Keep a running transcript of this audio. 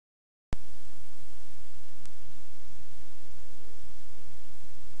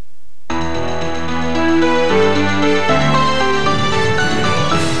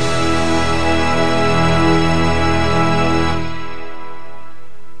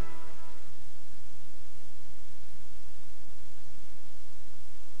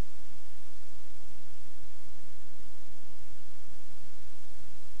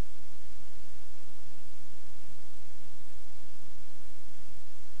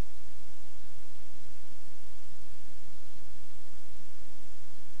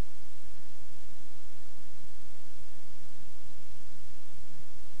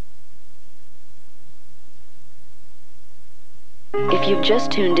If you've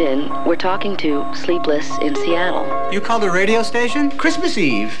just tuned in, we're talking to Sleepless in Seattle. You called a radio station? Christmas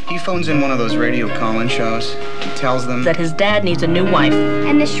Eve. He phones in one of those radio call-in shows. He tells them that his dad needs a new wife.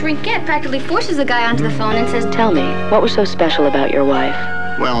 And the shrinkette practically forces the guy onto the phone and says, "Tell me, what was so special about your wife?"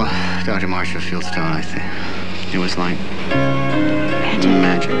 Well, Dr. Marshallfield's tone, I think. It was like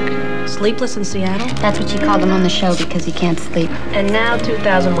magic. Sleepless in Seattle? That's what she called him on the show because he can't sleep. And now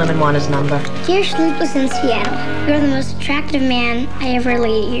 2,000 women want his number. Dear Sleepless in Seattle, you're the most attractive man I ever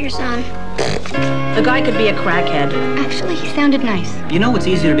laid ears on. The guy could be a crackhead. Actually, he sounded nice. You know it's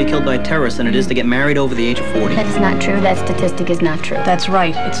easier to be killed by a terrorist than it is to get married over the age of 40. That is not true. That statistic is not true. That's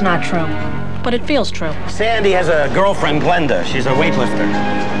right. It's not true. But it feels true. Sandy has a girlfriend, Glenda. She's a weightlifter.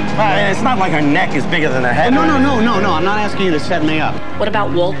 It's not like her neck is bigger than her head. No. I'm not asking you to set me up. What about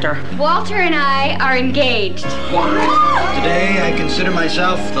Walter? Walter and I are engaged. Today, I consider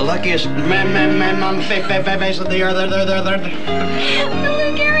myself the luckiest man on the face of the earth. The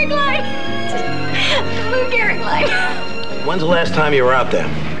Lou Gehrig line. The Lou Gehrig line. When's the last time you were out there?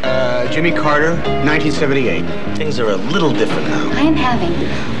 Jimmy Carter, 1978. Things are a little different now. I am having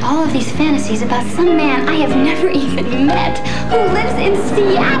all of these fantasies about some man I have never even met who lives in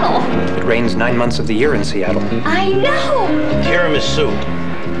Seattle. It rains 9 months of the year in Seattle. I know. Tiramisu.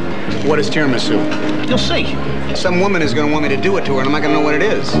 What is tiramisu? You'll see. Some woman is going to want me to do it to her, and I'm not going to know what it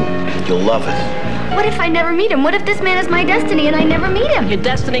is. You'll love it. What if I never meet him? What if this man is my destiny and I never meet him? Your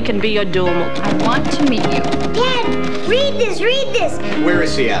destiny can be your doom. I want to meet you. Dad, read this. Where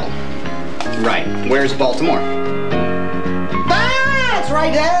is Seattle? Right. Where's Baltimore? Ah, it's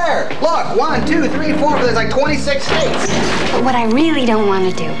right there. Look, 1, 2, 3, 4. There's like 26 states. But what I really don't want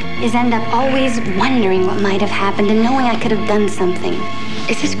to do is end up always wondering what might have happened and knowing I could have done something.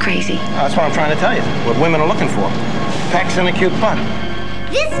 Is this crazy? That's what I'm trying to tell you. What women are looking for. Pecs and a cute butt.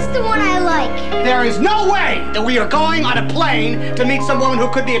 This is the one I like. There is no way that we are going on a plane to meet some woman who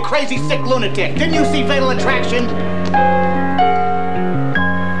could be a crazy, sick lunatic. Didn't you see Fatal Attraction?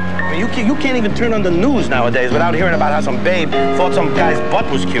 You can't even turn on the news nowadays without hearing about how some babe thought some guy's butt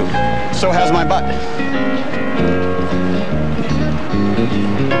was cute. So how's my butt?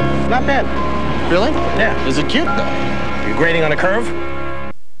 Not bad. Really? Yeah. Is it cute, though? You grading on a curve?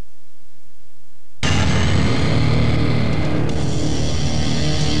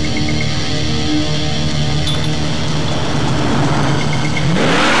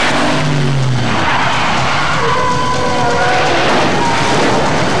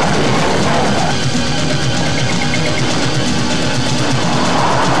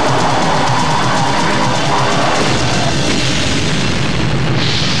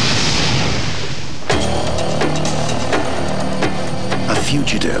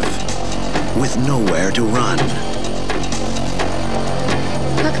 Fugitive with nowhere to run.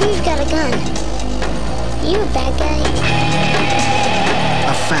 How come you've got a gun? You a bad guy?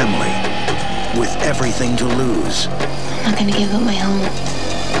 A family with everything to lose. I'm not gonna give up my home.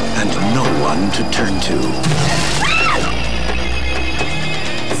 And no one to turn to.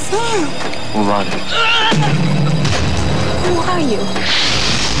 Sam! Move on. Who are you?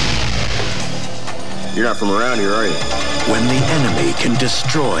 You're not from around here, are you? When the enemy can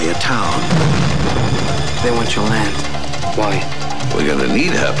destroy a town. They want your land. Why? We're gonna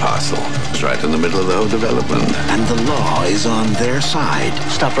need her parcel. It's right in the middle of the whole development. And the law is on their side.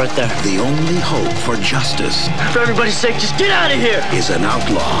 Stop right there. The only hope for justice. For everybody's sake, just get out of here! Is an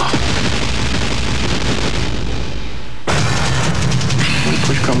outlaw. When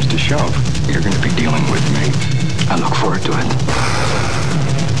push comes to shove, you're going to be dealing with me. I look forward to it.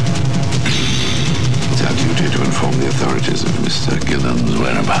 It's our duty to inform the authorities of Mr. Gillen's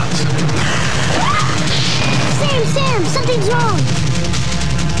whereabouts. Sam, something's wrong.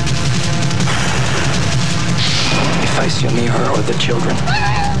 If I see you near her or the children,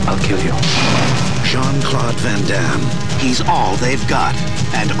 I'll kill you. Jean-Claude Van Damme. He's all they've got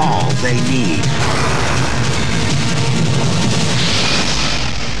and all they need.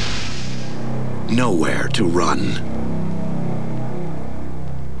 Nowhere to run.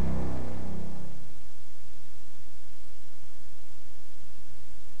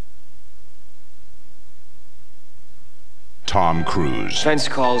 Tom Cruise. Fence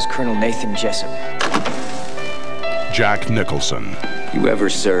calls Colonel Nathan Jessup. Jack Nicholson. You ever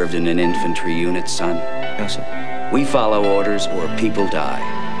served in an infantry unit, son? No, sir. We follow orders or people die.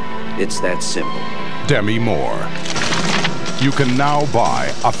 It's that simple. Demi Moore. You can now buy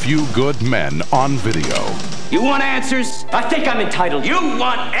A Few Good Men on video. You want answers? I think I'm entitled. You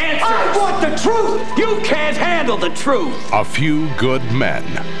want answers? I want the truth! You can't handle the truth! A Few Good Men.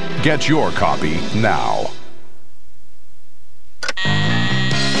 Get your copy now.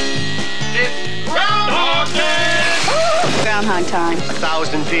 Groundhog Day! Groundhog time.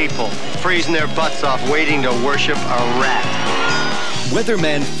 1,000 people freezing their butts off waiting to worship a rat.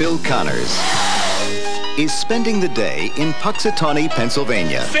 Weatherman Phil Connors is spending the day in Puxatawney,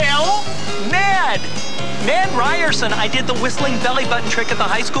 Pennsylvania. Phil? Ned Ryerson. I did the whistling belly button trick at the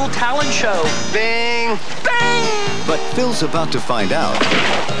high school talent show. Bing! Bing! But Phil's about to find out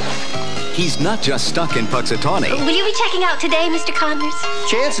he's not just stuck in Puxatawney. Will you be checking out today, Mr. Connors?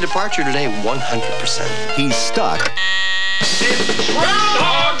 Chance of departure today, 100%. He's stuck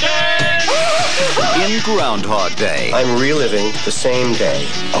Groundhog Day! in Groundhog Day. I'm reliving the same day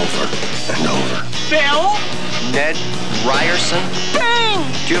over and over. Phil? Ned Ryerson? Bing!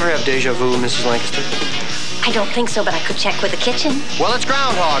 Do you ever have deja vu, Mrs. Lancaster? I don't think so, but I could check with the kitchen. Well, it's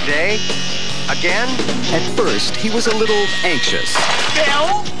Groundhog Day. Again? At first, he was a little anxious.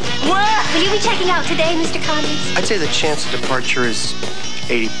 Phil? What? Will you be checking out today, Mr. Connors? I'd say the chance of departure is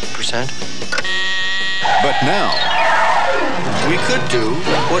 80%. But now, we could do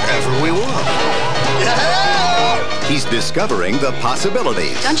whatever we want. he's discovering the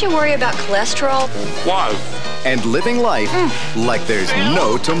possibilities. Don't you worry about cholesterol? Why? And living life like there's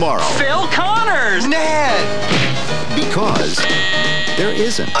no tomorrow. Phil Connors! Ned! Because there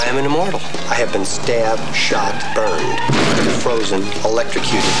isn't. I am an immortal. I have been stabbed, shot, burned, frozen,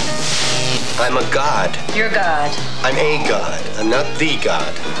 electrocuted. I'm a god. You're a god. I'm a god. I'm not the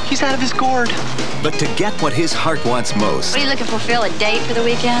god. He's out of his gourd. But to get what his heart wants most What are you looking for, Phil? A date for the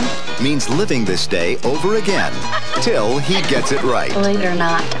weekend? means living this day over again till he gets it right. Believe it or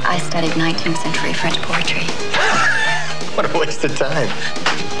not, I studied 19th century French poetry. What a waste of time.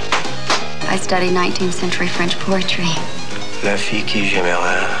 I studied 19th century French poetry. La fille qui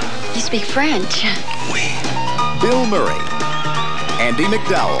j'aimerais. You speak French? Oui. Bill Murray, Andy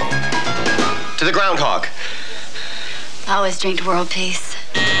McDowell. To the Groundhog. I always drink to world peace.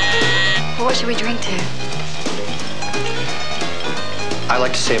 Well, what should we drink to? I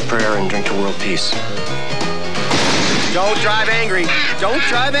like to say a prayer and drink to world peace. Don't drive angry. Don't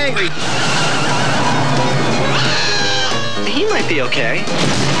drive angry. He might be okay.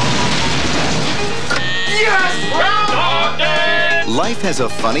 Yes! Groundhog Day! Life has a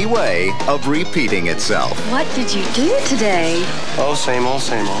funny way of repeating itself. What did you do today? Oh, same old,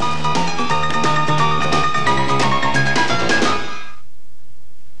 same old.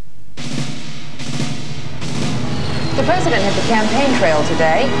 The president hit the campaign trail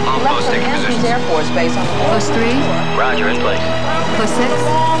today. He left from Andrews Air Force Base on +3. Roger, in place. +6.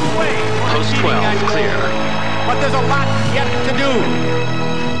 Post 12, clear. But there's a lot yet to do.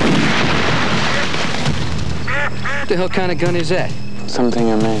 What the hell kind of gun is that?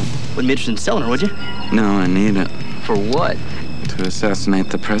 Something I made. Wouldn't be interested in selling her, would you? No, I need it. For what? To assassinate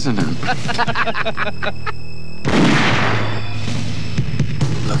the president.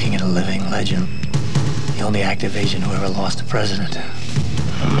 Looking at a living legend. The only active agent who ever lost a president.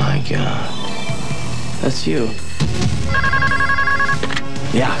 Oh my God. That's you.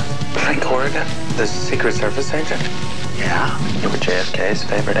 Yeah. Frank Corrigan, the Secret Service agent? Yeah. You were JFK's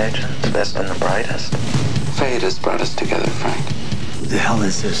favorite agent, the best and the brightest. Fate has brought us together, Frank. Who the hell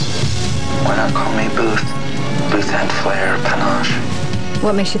is this? Why not call me Booth? Booth had flair, panache.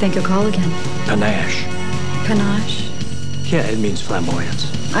 What makes you think you'll call again? Panache. Panache? Yeah, it means flamboyance.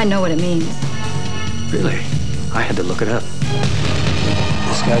 I know what it means. Really? I had to look it up.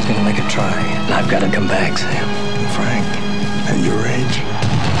 This guy's gonna make a try, and I've got to come back, Sam. Frank, at your age.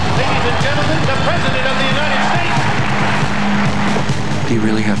 Ladies and gentlemen, the President of the United States. Do you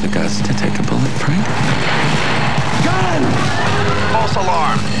really have the guts to take a bullet, Frank? Gun! False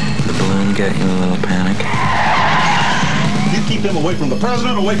alarm. The balloon got you a little panic? You keep him away from the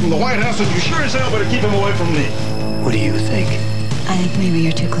president, away from the White House, and you sure as hell better keep him away from me. What do you think? I think maybe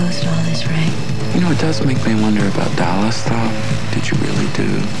you're too close to all this, Frank. You know, it does make me wonder about Dallas, though. Did you really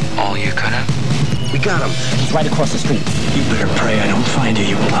do all you could have? We got him. He's right across the street. You better pray I don't find you,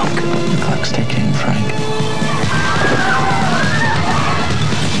 you punk. The clock's ticking, Frank.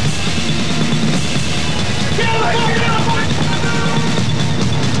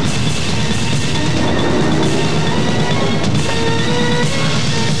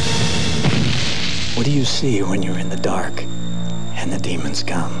 What do you see when you're in the dark and the demons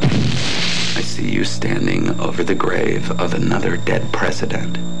come? I see you standing over the grave of another dead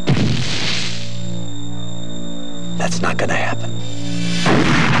president. That's not gonna happen.